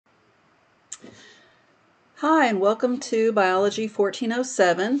Hi, and welcome to Biology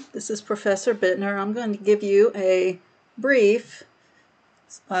 1407. This is Professor Bittner. I'm going to give you a brief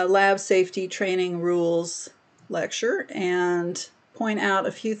lab safety training rules lecture and point out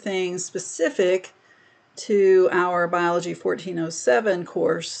a few things specific to our Biology 1407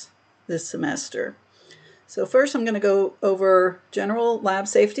 course this semester. So first I'm going to go over general lab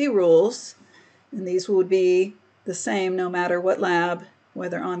safety rules, and these would be the same no matter what lab,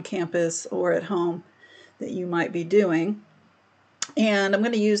 whether on campus or at home, that you might be doing. And I'm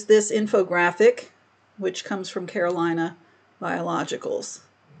going to use this infographic, which comes from Carolina Biologicals.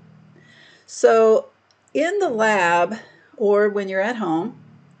 So in the lab, or when you're at home,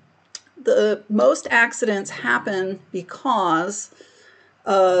 the most accidents happen because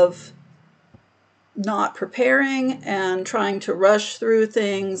of not preparing and trying to rush through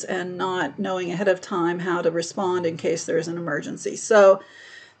things and not knowing ahead of time how to respond in case there's an emergency. So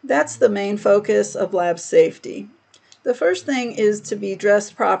that's the main focus of lab safety. The first thing is to be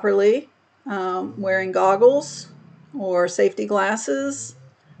dressed properly, wearing goggles or safety glasses,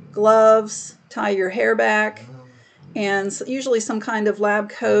 gloves, tie your hair back, and usually some kind of lab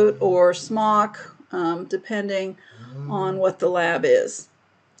coat or smock, depending on what the lab is.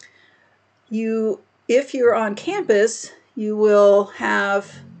 If you're on campus, you will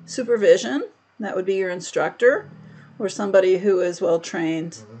have supervision. That would be your instructor or somebody who is well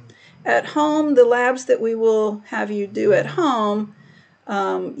trained. At home, the labs that we will have you do at home,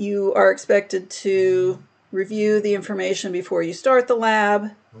 you are expected to review the information before you start the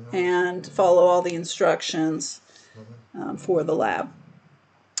lab and follow all the instructions for the lab.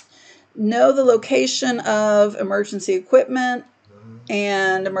 Know the location of emergency equipment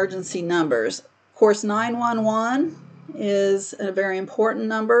and emergency numbers. Of course, 911 is a very important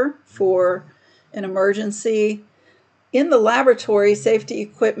number for an emergency. In the laboratory, safety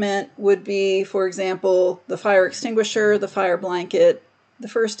equipment would be, for example, the fire extinguisher, the fire blanket, the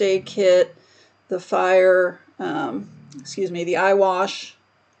first aid kit, the the eye wash,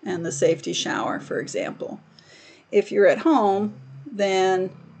 and the safety shower, for example. If you're at home, then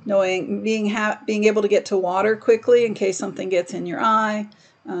being able to get to water quickly in case something gets in your eye,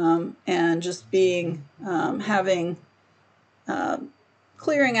 and just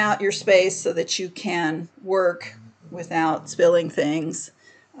clearing out your space so that you can work without spilling things,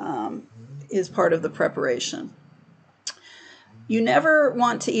 is part of the preparation. You never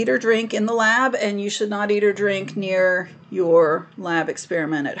want to eat or drink in the lab, and you should not eat or drink near your lab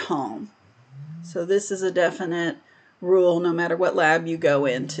experiment at home. So this is a definite rule no matter what lab you go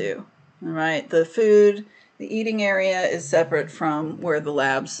into. All right, the eating area is separate from where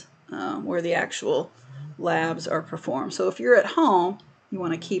the actual labs are performed. So if you're at home, you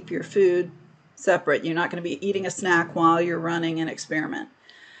want to keep your food separate. You're not going to be eating a snack while you're running an experiment.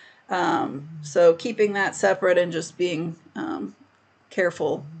 So keeping that separate and just being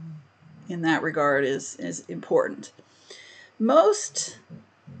careful in that regard is important. Most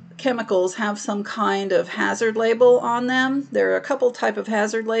chemicals have some kind of hazard label on them. There are a couple type of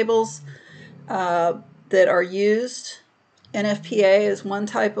hazard labels that are used. NFPA is one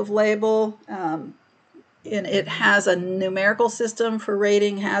type of label, and it has a numerical system for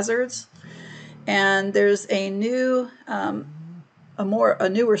rating hazards. And there's a newer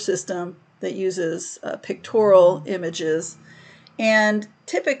system that uses pictorial images. And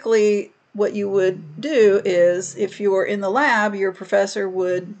typically what you would do is, if you're in the lab, your professor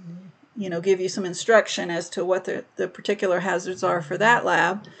would give you some instruction as to what the particular hazards are for that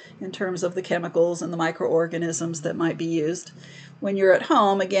lab in terms of the chemicals and the microorganisms that might be used. When you're at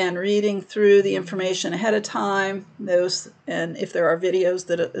home, again, reading through the information ahead of time, and if there are videos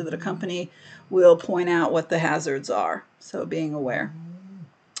that accompany, will point out what the hazards are, so being aware.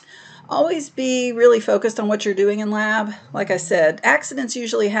 Always be really focused on what you're doing in lab. Like I said, accidents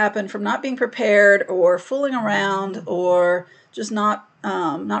usually happen from not being prepared or fooling around or just not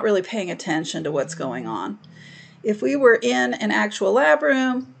really paying attention to what's going on. If we were in an actual lab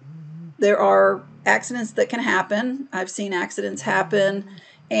room, there are accidents that can happen. I've seen accidents happen,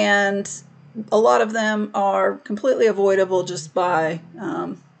 and a lot of them are completely avoidable just by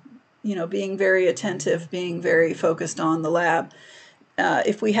being very attentive, being very focused on the lab.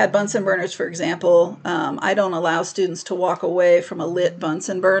 If we had Bunsen burners, for example, I don't allow students to walk away from a lit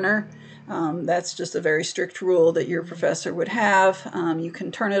Bunsen burner. That's just a very strict rule that your professor would have. You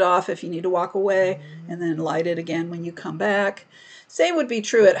can turn it off if you need to walk away and then light it again when you come back. Same would be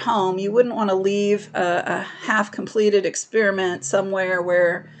true at home. You wouldn't want to leave a half-completed experiment somewhere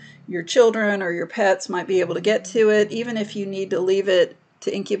where your children or your pets might be able to get to it. Even if you need to leave it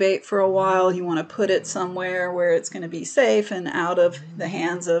to incubate for a while, you want to put it somewhere where it's going to be safe and out of the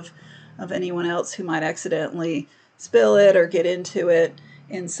hands of of anyone else who might accidentally spill it or get into it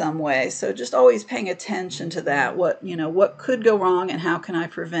in some way. So just always paying attention to that. What could go wrong and how can I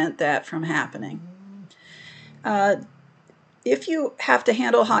prevent that from happening? If you have to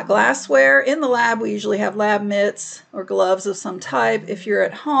handle hot glassware in the lab, we usually have lab mitts or gloves of some type. If you're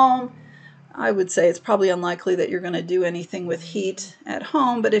at home, I would say it's probably unlikely that you're going to do anything with heat at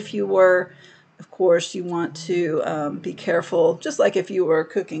home, but if you were, of course, you want to be careful, just like if you were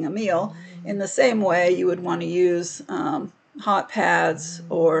cooking a meal. In the same way, you would want to use hot pads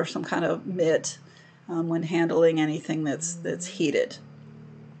or some kind of mitt when handling anything that's heated.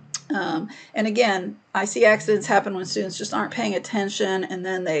 And again, I see accidents happen when students just aren't paying attention, and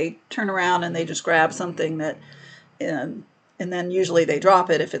then they turn around and they just grab something that, and then usually they drop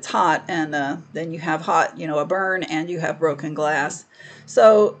it if it's hot, and then you have a burn, and you have broken glass.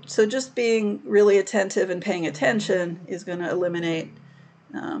 So just being really attentive and paying attention is going to eliminate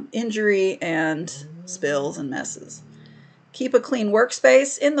injury and spills and messes. Keep a clean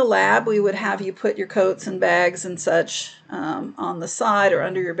workspace. In the lab, we would have you put your coats and bags and such on the side or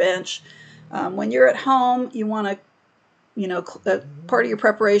under your bench. When you're at home, you want to, part of your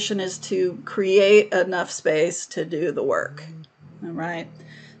preparation is to create enough space to do the work. All right.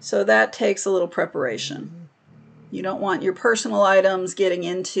 So that takes a little preparation. You don't want your personal items getting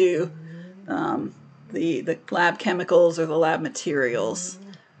into the lab chemicals or the lab materials.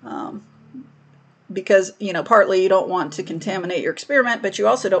 Because, partly you don't want to contaminate your experiment, but you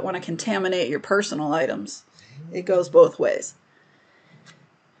also don't want to contaminate your personal items. It goes both ways.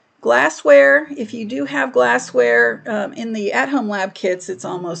 Glassware, if you do have glassware, in the at-home lab kits, it's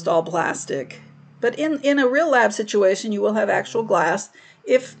almost all plastic. But in a real lab situation, you will have actual glass.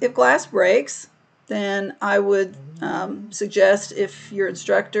 If glass breaks, then I would suggest if you're in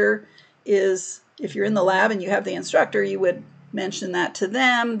the lab and you have the instructor, you would mention that to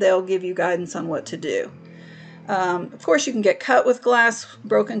them. They'll give you guidance on what to do. Of course, you can get cut with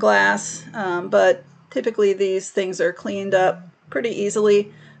broken glass, but typically these things are cleaned up pretty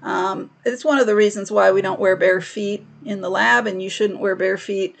easily. It's one of the reasons why we don't wear bare feet in the lab, and you shouldn't wear bare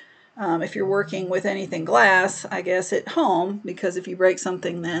feet if you're working with anything glass, I guess, at home, because if you break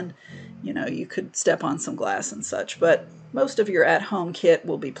something, then you could step on some glass and such. But most of your at-home kit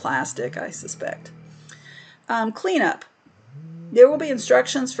will be plastic, I suspect. Cleanup. There will be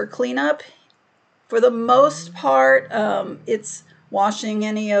instructions for cleanup. For the most part, it's washing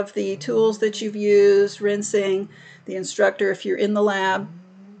any of the tools that you've used, rinsing. The instructor, if you're in the lab,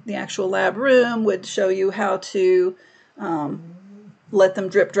 the actual lab room, would show you how to let them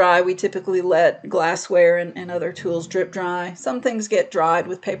drip dry. We typically let glassware and other tools drip dry. Some things get dried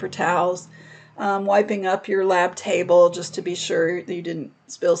with paper towels. Wiping up your lab table just to be sure that you didn't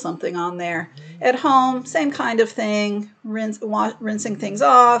spill something on there. At home, same kind of thing, rinsing things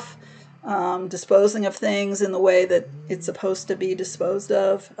off, disposing of things in the way that it's supposed to be disposed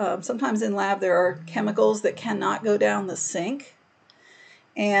of. Sometimes in lab there are chemicals that cannot go down the sink,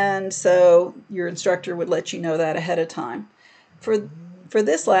 and so your instructor would let you know that ahead of time. For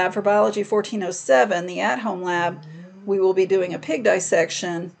this lab, for Biology 1407, the at-home lab, we will be doing a pig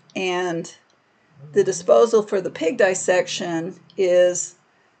dissection, and the disposal for the pig dissection is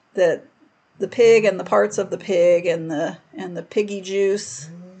that the pig and the parts of the pig and the piggy juice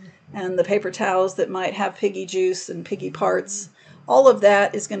and the paper towels that might have piggy juice and piggy parts, all of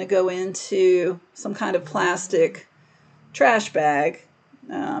that is going to go into some kind of plastic trash bag,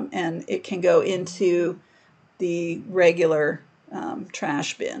 and it can go into the regular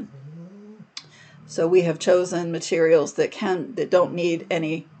trash bin. So we have chosen materials that don't need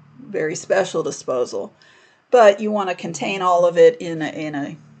any very special disposal, but you want to contain all of it in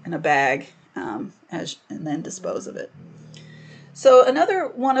a bag and then dispose of it. So another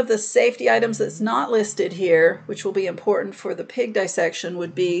one of the safety items that's not listed here, which will be important for the pig dissection,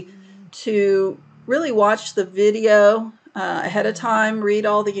 would be to really watch the video ahead of time, read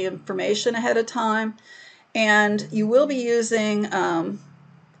all the information ahead of time, and you will be using a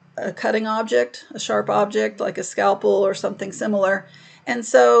cutting object, a sharp object like a scalpel or something similar. And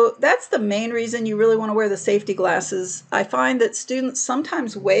so that's the main reason you really want to wear the safety glasses. I find that students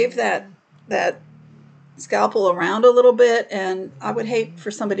sometimes wave that scalpel around a little bit, and I would hate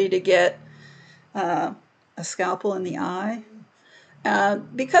for somebody to get a scalpel in the eye.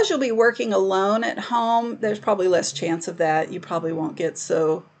 Because you'll be working alone at home, there's probably less chance of that. You probably won't get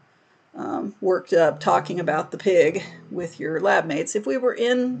so worked up talking about the pig with your lab mates. If we were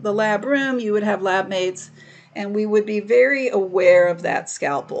in the lab room, you would have lab mates, and we would be very aware of that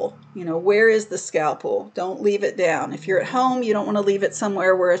scalpel. Where is the scalpel? Don't leave it down. If you're at home, you don't want to leave it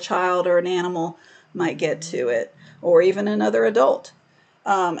somewhere where a child or an animal might get to it, or even another adult.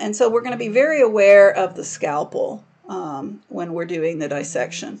 And so we're going to be very aware of the scalpel when we're doing the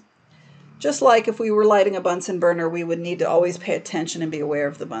dissection. Just like if we were lighting a Bunsen burner, we would need to always pay attention and be aware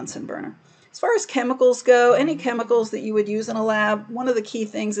of the Bunsen burner. As far as chemicals go, any chemicals that you would use in a lab, one of the key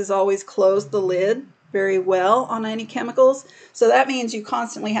things is always close the lid very well on any chemicals. So that means you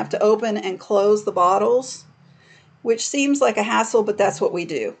constantly have to open and close the bottles, which seems like a hassle, but that's what we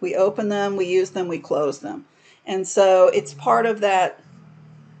do. We open them, we use them, we close them. And so it's part of that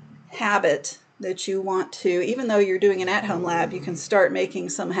habit that you want to, even though you're doing an at-home lab, you can start making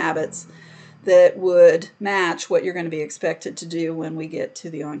some habits that would match what you're going to be expected to do when we get to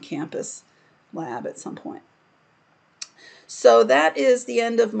the on-campus lab at some point. So that is the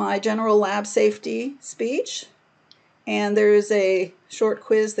end of my general lab safety speech. And there's a short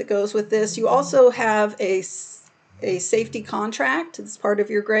quiz that goes with this. You also have a safety contract. It's part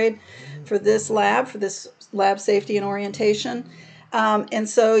of your grade for this lab safety and orientation. And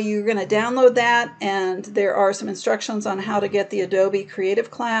so you're going to download that, and there are some instructions on how to get the Adobe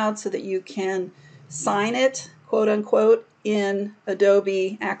Creative Cloud so that you can sign it, quote unquote, in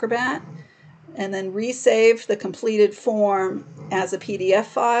Adobe Acrobat, and then resave the completed form as a PDF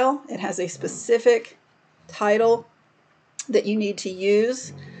file. It has a specific title that you need to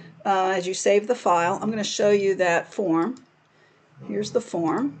use as you save the file. I'm going to show you that form. Here's the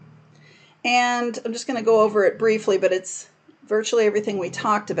form. And I'm just going to go over it briefly, but it's virtually everything we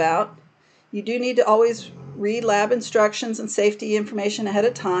talked about. You do need to always read lab instructions and safety information ahead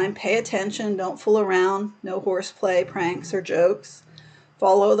of time. Pay attention, don't fool around, no horseplay, pranks, or jokes.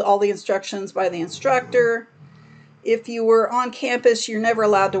 Follow all the instructions by the instructor. If you were on campus, you're never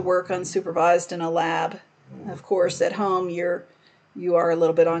allowed to work unsupervised in a lab. Of course, at home, you are a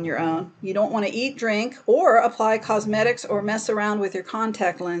little bit on your own. You don't want to eat, drink, or apply cosmetics or mess around with your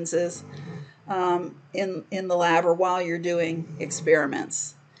contact lenses in the lab or while you're doing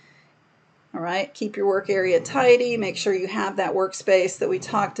experiments. All right, keep your work area tidy. Make sure you have that workspace that we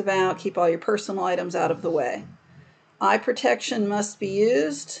talked about. Keep all your personal items out of the way. Eye protection must be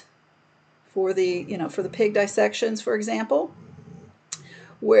used for the pig dissections, for example.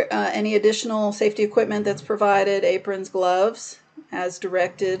 Where any additional safety equipment that's provided, aprons, gloves, as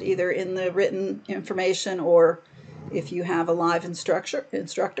directed either in the written information or if you have a live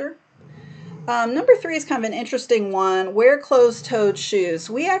instructor. Number 3 is kind of an interesting one. Wear closed-toed shoes.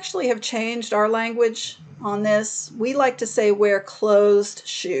 We actually have changed our language on this. We like to say wear closed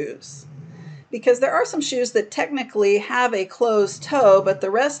shoes, because there are some shoes that technically have a closed toe, but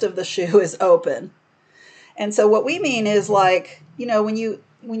the rest of the shoe is open. And so what we mean is, like, when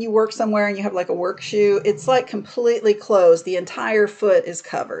you work somewhere and you have like a work shoe, it's like completely closed. The entire foot is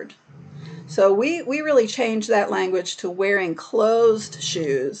covered. So we really changed that language to wearing closed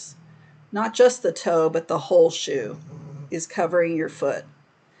shoes. Not just the toe, but the whole shoe is covering your foot.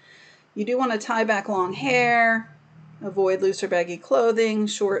 You do want to tie back long hair, avoid loose or baggy clothing.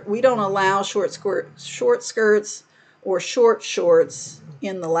 We don't allow short skirts or short shorts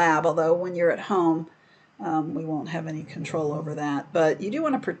in the lab, although when you're at home, we won't have any control over that. But you do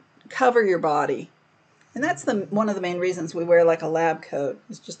want to cover your body. And that's one of the main reasons we wear like a lab coat,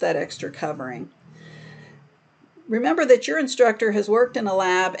 is just that extra covering. Remember that your instructor has worked in a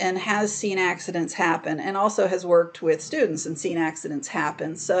lab and has seen accidents happen, and also has worked with students and seen accidents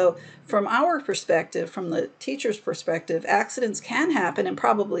happen. So from our perspective, from the teacher's perspective, accidents can happen and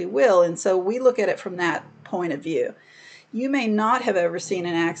probably will, and so we look at it from that point of view. You may not have ever seen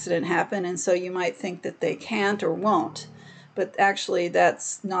an accident happen, and so you might think that they can't or won't, but actually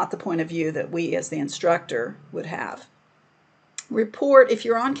that's not the point of view that we as the instructor would have. If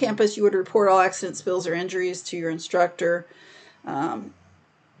you're on campus, you would report all accidents, spills, or injuries to your instructor. Know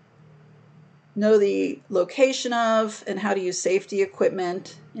the location of and how to use safety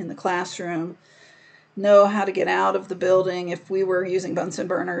equipment in the classroom. Know how to get out of the building. If we were using Bunsen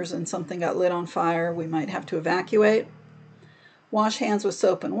burners and something got lit on fire, we might have to evacuate. Wash hands with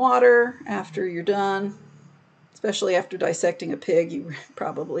soap and water after you're done, especially after dissecting a pig.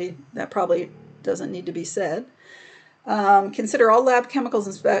 That probably doesn't need to be said. Consider all lab chemicals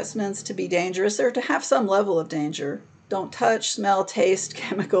and specimens to be dangerous or to have some level of danger. Don't touch, smell, taste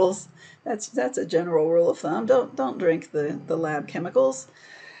chemicals. That's a general rule of thumb. Don't drink the lab chemicals.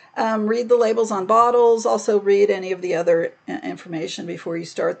 Read the labels on bottles. Also read any of the other information before you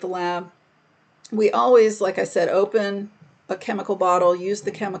start the lab. We always, like I said, open a chemical bottle, use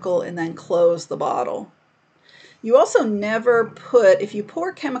the chemical, and then close the bottle. You also never if you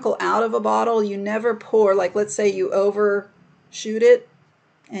pour chemical out of a bottle, you never pour, like let's say you overshoot it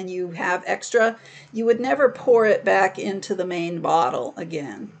and you have extra, you would never pour it back into the main bottle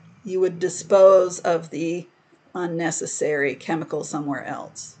again. You would dispose of the unnecessary chemical somewhere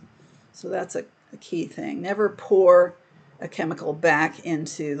else. So that's a key thing. Never pour a chemical back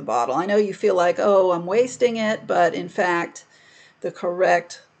into the bottle. I know you feel like, oh, I'm wasting it, but in fact, the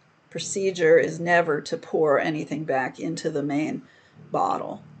correct procedure is never to pour anything back into the main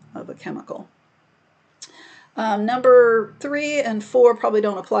bottle of a chemical. Number 3 and 4 probably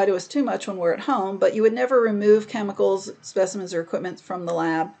don't apply to us too much when we're at home, but you would never remove chemicals, specimens, or equipment from the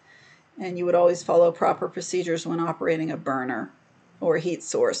lab, and you would always follow proper procedures when operating a burner or a heat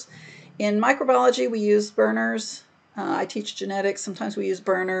source. In microbiology, we use burners. I teach genetics. Sometimes we use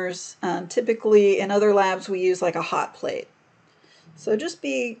burners. Typically, in other labs, we use like a hot plate. So just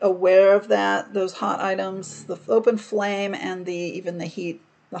be aware of that. Those hot items, the open flame and even the heat,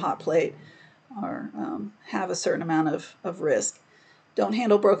 the hot plate, have a certain amount of risk. Don't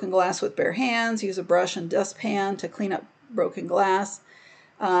handle broken glass with bare hands. Use a brush and dustpan to clean up broken glass.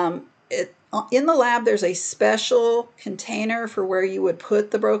 In the lab, there's a special container for where you would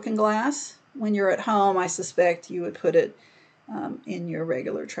put the broken glass. When you're at home, I suspect you would put it in your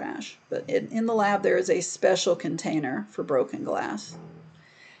regular trash. But in the lab, there is a special container for broken glass.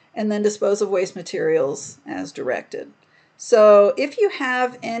 And then dispose of waste materials as directed. So if you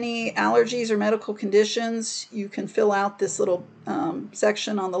have any allergies or medical conditions, you can fill out this little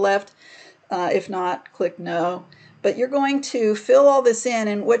section on the left. If not, click no. But you're going to fill all this in,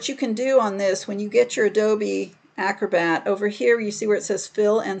 and what you can do on this, when you get your Adobe Acrobat, over here you see where it says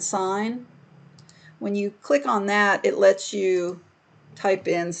fill and sign. When you click on that, it lets you type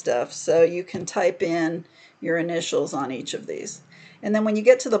in stuff. So you can type in your initials on each of these. And then when you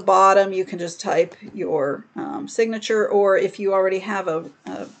get to the bottom, you can just type your signature, or if you already have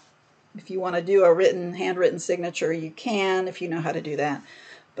if you want to do a handwritten signature, you can, if you know how to do that.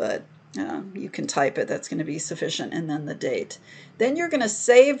 But you can type it. That's going to be sufficient, and then the date. Then you're going to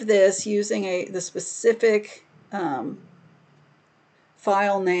save this using the specific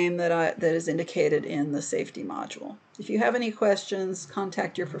file name that is indicated in the safety module. If you have any questions,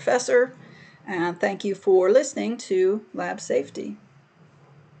 contact your professor, and thank you for listening to Lab Safety.